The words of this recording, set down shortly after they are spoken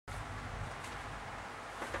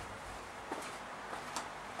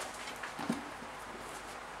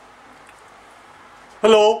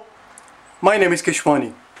Hello, my name is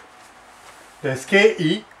Keshwani. That's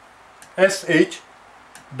K-E-S-H-W-A-N-I,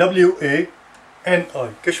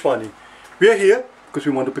 Keshwani. We are here because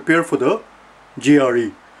we want to prepare for the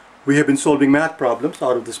GRE. We have been solving math problems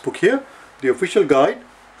out of this book here, the official guide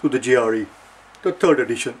to the GRE, the 3rd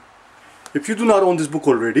edition. If you do not own this book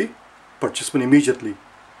already, purchase one immediately.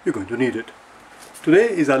 You're going to need it. Today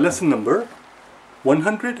is our lesson number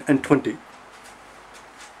 120.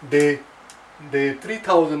 Day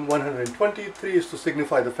 3120. 3 is to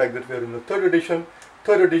signify the fact that we are in the 3rd edition.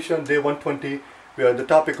 3rd edition, day 120. We are at the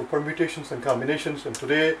topic of permutations and combinations, and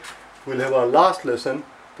today we'll have our last lesson,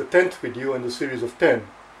 the 10th video in the series of 10.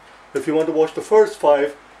 If you want to watch the first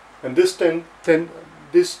 5 and this the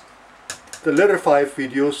latter 5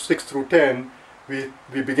 videos, 6 through 10, we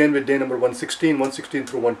began with day number 116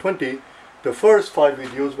 through 120. The first 5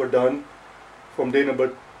 videos were done from day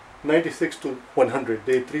number 96 to 100,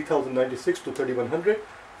 day 3096 to 3100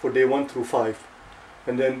 for day 1 through 5.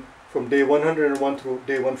 And then from day 101 through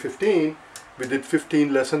day 115, we did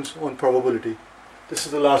 15 lessons on probability. This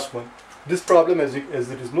is the last one. This problem, as it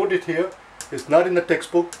is noted here, is not in the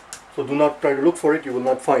textbook, so do not try to look for it, you will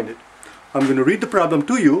not find it. I'm going to read the problem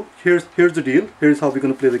to you. Here's the deal. Here's how we're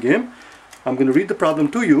going to play the game. I'm going to read the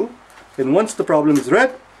problem to you, and once the problem is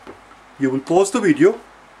read, you will pause the video,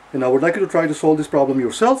 and I would like you to try to solve this problem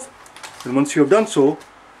yourself. And once you have done so,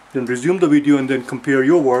 then resume the video and then compare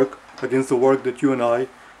your work against the work that you and I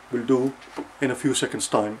will do in a few seconds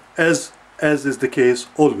time, as is the case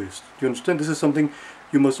always. Do you understand? This is something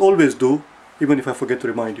you must always do, even if I forget to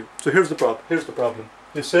remind you. So here's the problem.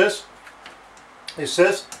 It says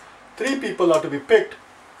 3 people are to be picked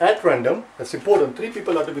at random. That's important. 3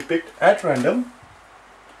 people are to be picked at random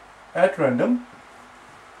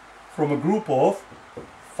from a group of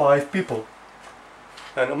 5 people.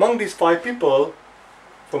 And among these 5 people,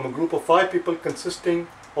 from a group of 5 people consisting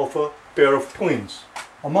of a pair of twins.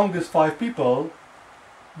 Among these 5 people,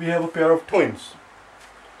 we have a pair of twins.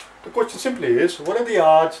 The question simply is, what are the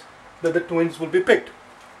odds that the twins will be picked?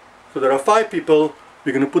 So there are 5 people.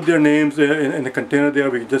 We're going to put their names in a container there.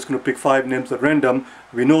 We're just going to pick 5 names at random.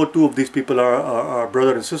 We know 2 of these people are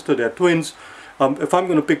brother and sister. They are twins. If I'm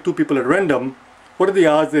going to pick 2 people at random, what are the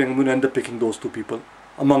odds that I'm going to end up picking those 2 people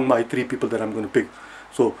among my 3 people that I'm going to pick?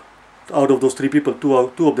 So out of those 3 people, 2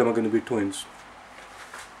 of them are going to be twins.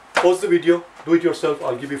 Pause the video, do it yourself.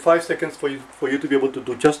 I'll give you 5 seconds for you to be able to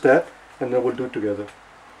do just that, and then we'll do it together.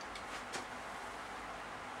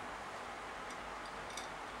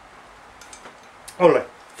 Alright,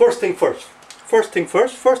 first thing we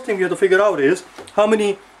have to figure out is how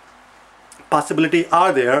many possibilities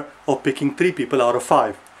are there of picking 3 people out of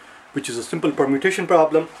 5, which is a simple permutation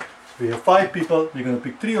problem. We have 5 people, we're going to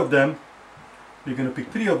pick 3 of them.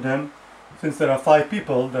 Since there are 5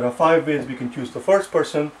 people, there are 5 ways we can choose the first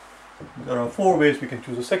person, there are 4 ways we can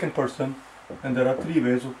choose the second person, and there are 3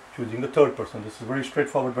 ways of choosing the third person. This is very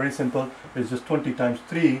straightforward, very simple. It's just 20 times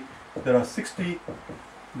 3. There are 60.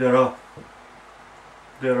 There are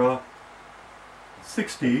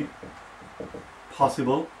 60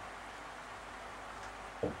 possible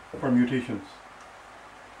permutations.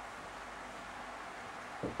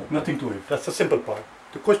 Nothing to it. That's the simple part.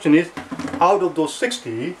 The question is, out of those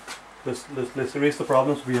 60, let's erase the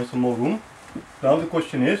problems. We have some more room. Now the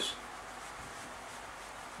question is,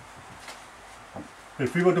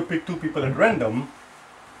 if we were to pick 2 people at random,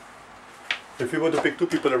 the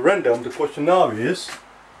question now is,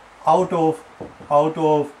 out of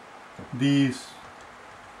these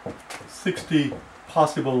 60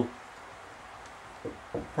 possible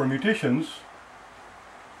permutations,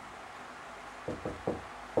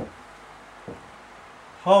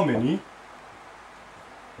 how many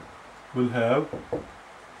will have...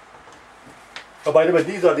 Oh, by the way,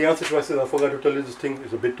 these are the answer choices. I forgot to tell you, this thing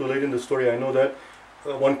is a bit too late in the story, I know that.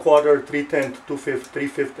 1/4, 3/10, 2/5,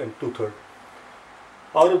 3/5, and 2/3.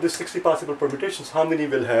 Out of these 60 possible permutations, how many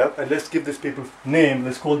will have, and let's give these people name,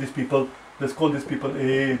 let's call these people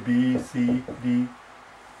A, B, C, D.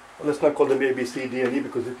 Well, let's not call them A, B, C, D, and E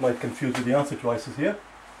because it might confuse with the answer choices here.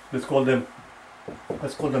 Let's call them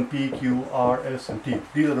P, Q, R, S, and T.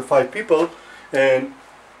 These are the 5 people, and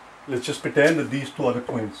let's just pretend that these 2 are the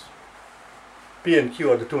twins. P and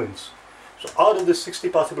Q are the twins. So out of the 60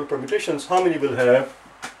 possible permutations, how many will have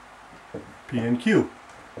P and Q?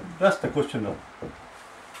 That's the question now.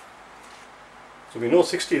 So we know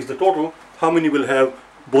 60 is the total. How many will have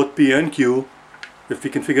both P and Q? If we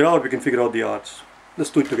can figure out the odds. Let's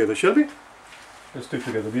do it together, shall we? Let's do it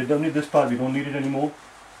together. We don't need this part, we don't need it anymore.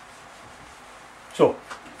 So,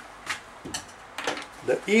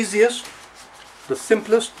 the easiest, the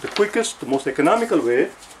simplest, the quickest, the most economical way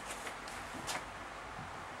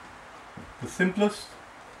simplest,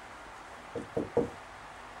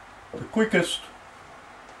 the quickest,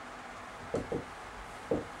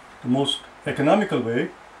 the most economical way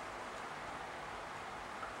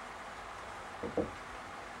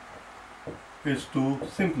is to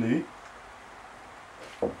simply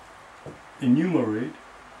enumerate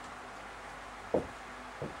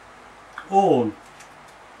all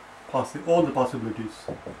the possibilities.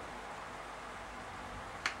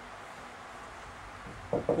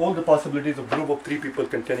 All the possibilities of group of 3 people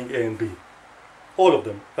containing A and B. All of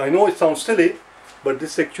them. I know it sounds silly, but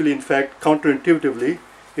this actually, in fact, counterintuitively,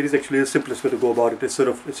 it is actually the simplest way to go about it. It's sort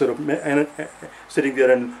of sitting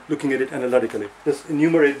there and looking at it analytically. Just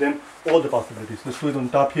enumerate them, all the possibilities. Let's do it on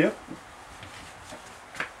top here.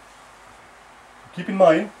 Keep in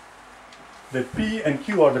mind that P and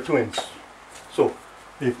Q are the twins. So,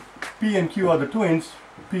 if P and Q are the twins,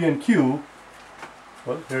 P and Q,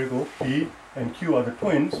 well, there you go, P and Q are the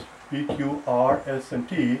twins, P, Q, R, S, and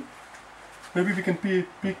T. Maybe we can pick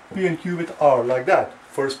P and Q with R like that.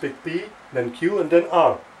 First pick P, then Q, and then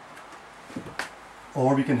R.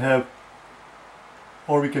 Or we can have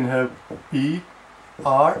P,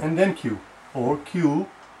 R, and then Q. Or Q,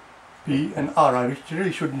 P, and R. I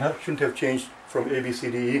really shouldn't have changed from A, B,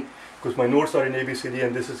 C, D, E, because my notes are in A, B, C, D,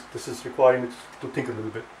 and this is requiring me to think a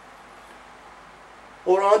little bit.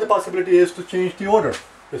 Or another possibility is to change the order.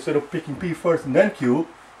 Instead of picking P first and then Q,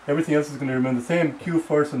 everything else is going to remain the same. Q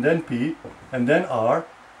first and then P and then R.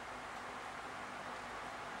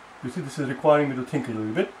 You see, this is requiring me to think a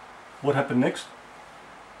little bit. What happened next?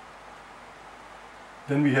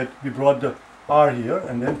 Then we brought the R here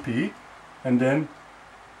and then P and then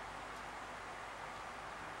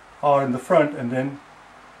R in the front and then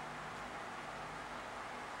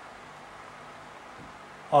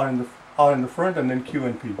R in the front and then Q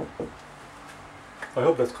and P. I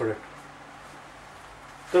hope that's correct.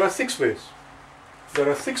 There are 6 ways. There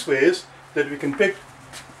are 6 ways that we can pick.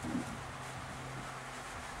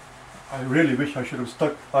 I really wish I should have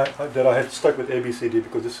stuck. That I had stuck with A, B, C, D,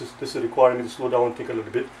 because this is requiring me to slow down and think a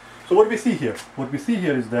little bit. So what we see here? What we see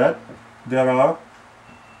here is that there are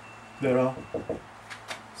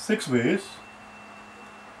 6 ways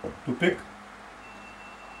to pick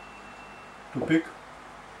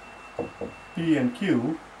P and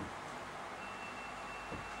Q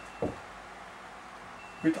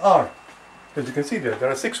with R. As you can see there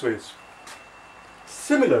are 6 ways.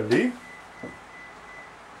 Similarly,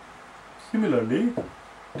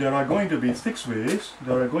 there are going to be 6 ways.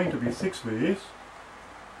 There are going to be 6 ways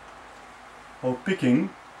of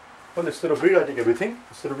picking. Well, instead of rewriting everything,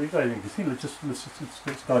 let's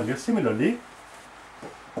start here. Similarly,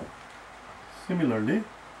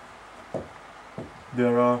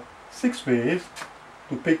 there are 6 ways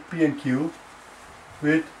to pick P and Q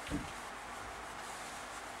with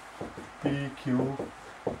P, Q,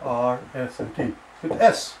 R, S, and T. With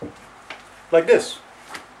S, like this.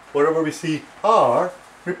 Wherever we see R,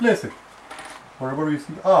 replace it. Wherever we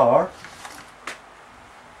see R,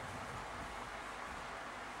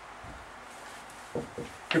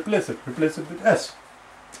 replace it with S.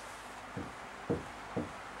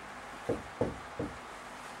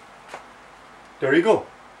 There you go.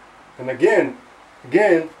 And again,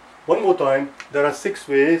 one more time, there are 6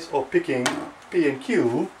 ways of picking P and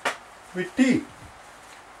Q with T.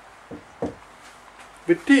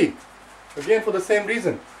 With T. Again, for the same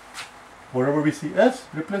reason. Wherever we see S,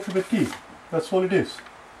 replace it with T. That's all it is.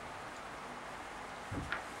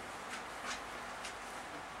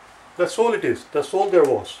 That's all it is. That's all there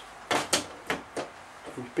was.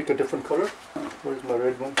 We'll pick a different color. Where's my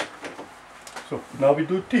red one? So now we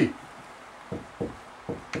do T.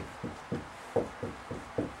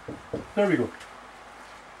 There we go.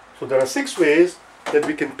 So there are 6 ways that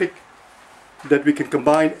we can pick, that we can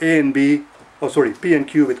combine A and B, P and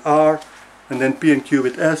Q with R, and then P and Q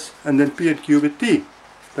with S, and then P and Q with T.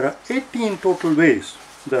 There are 18 total ways.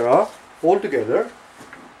 There are altogether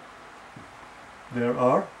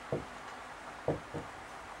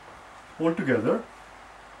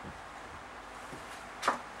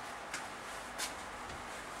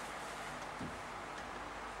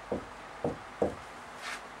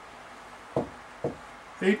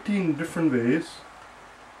 18 different ways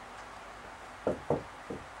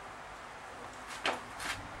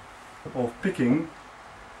of picking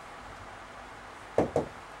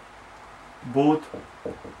both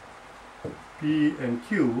P and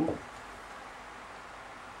Q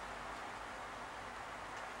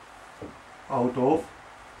out of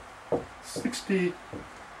 60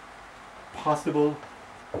 possible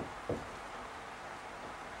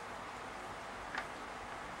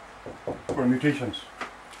permutations.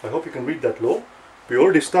 I hope you can read that low, We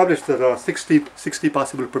already established that there are 60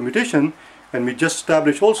 possible permutation, and we just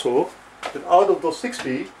established also that out of those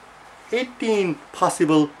 60, 18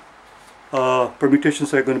 possible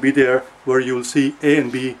permutations are going to be there, where you will see A and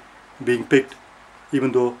B being picked,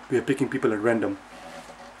 even though we are picking people at random.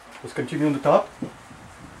 Let's continue on the top.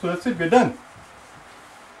 So that's it, we're done.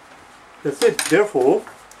 That's it. Therefore,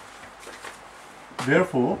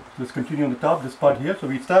 let's continue on the top, this part here. So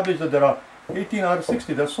we established that there are 18 out of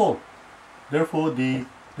 60, that's all. Therefore the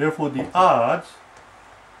odds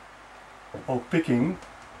of picking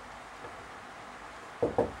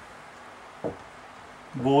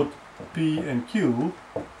both P and Q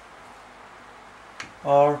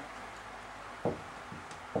are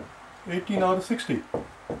 18 out of 60.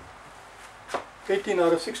 18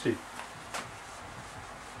 out of 60.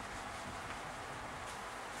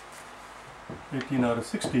 18 out of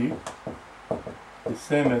 60 is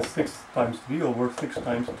same as 6 times 3 over 6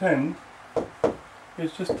 times 10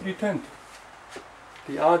 is just 3/10.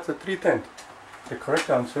 The odds are 3/10. The correct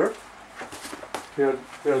answer, here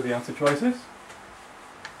are the answer choices.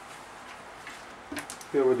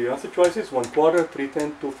 Here are the answer choices: 1/4,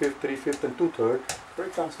 3/10, 2/5, 3/5, and 2/3.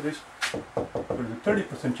 Correct answer is there is a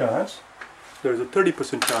 30% chance. There is a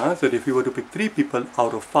 30% chance that if you were to pick 3 people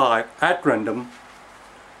out of 5 at random,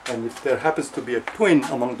 and if there happens to be a twin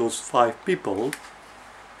among those 5 people,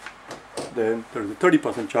 then there is a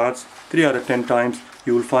 30% chance, 3 out of 10 times,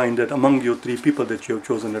 you will find that among your 3 people that you have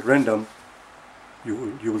chosen at random,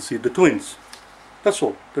 you will see the twins. That's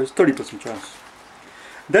all. There is 30% chance.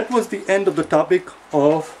 That was the end of the topic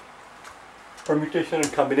of permutation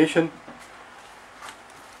and combination.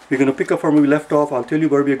 We're going to pick up where we left off. I'll tell you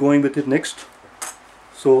where we are going with it next.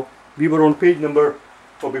 So we were on page number,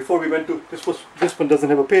 or before we went to, this one doesn't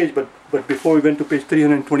have a page, but before we went to page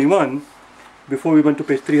 321,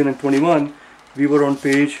 we were on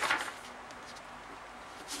page,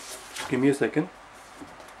 give me a second.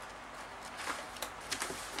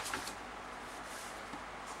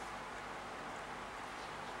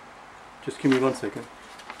 Just give me 1 second.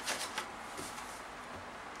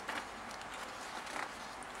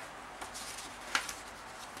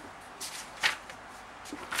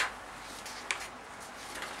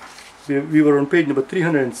 We were on page number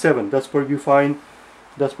 307. That's where we find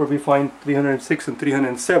 306 and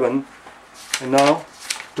 307. And now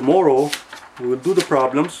tomorrow we will do the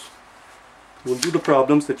problems. We'll do the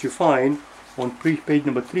problems that you find on page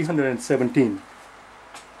number 317.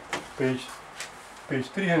 Page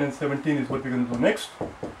 317 is what we're going to do next.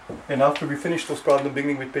 And after we finish those problems,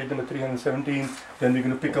 beginning with page number 317, then we're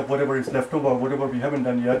going to pick up whatever is left over, whatever we haven't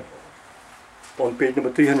done yet, on page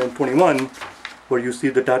number 321, where you see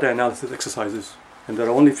the data analysis exercises. And there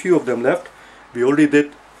are only a few of them left. We already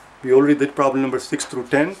did problem number 6 through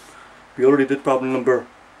 10. We already did problem number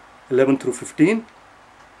 11 through 15.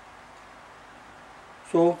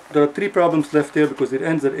 So there are 3 problems left there because it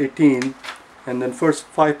ends at 18. And then first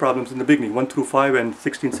 5 problems in the beginning, 1 through 5 and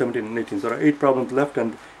 16, 17, and 18. There are 8 problems left,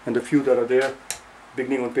 and a few that are there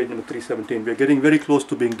beginning on page number 317. We are getting very close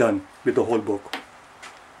to being done with the whole book.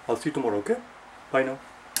 I'll see you tomorrow, okay? Bye now.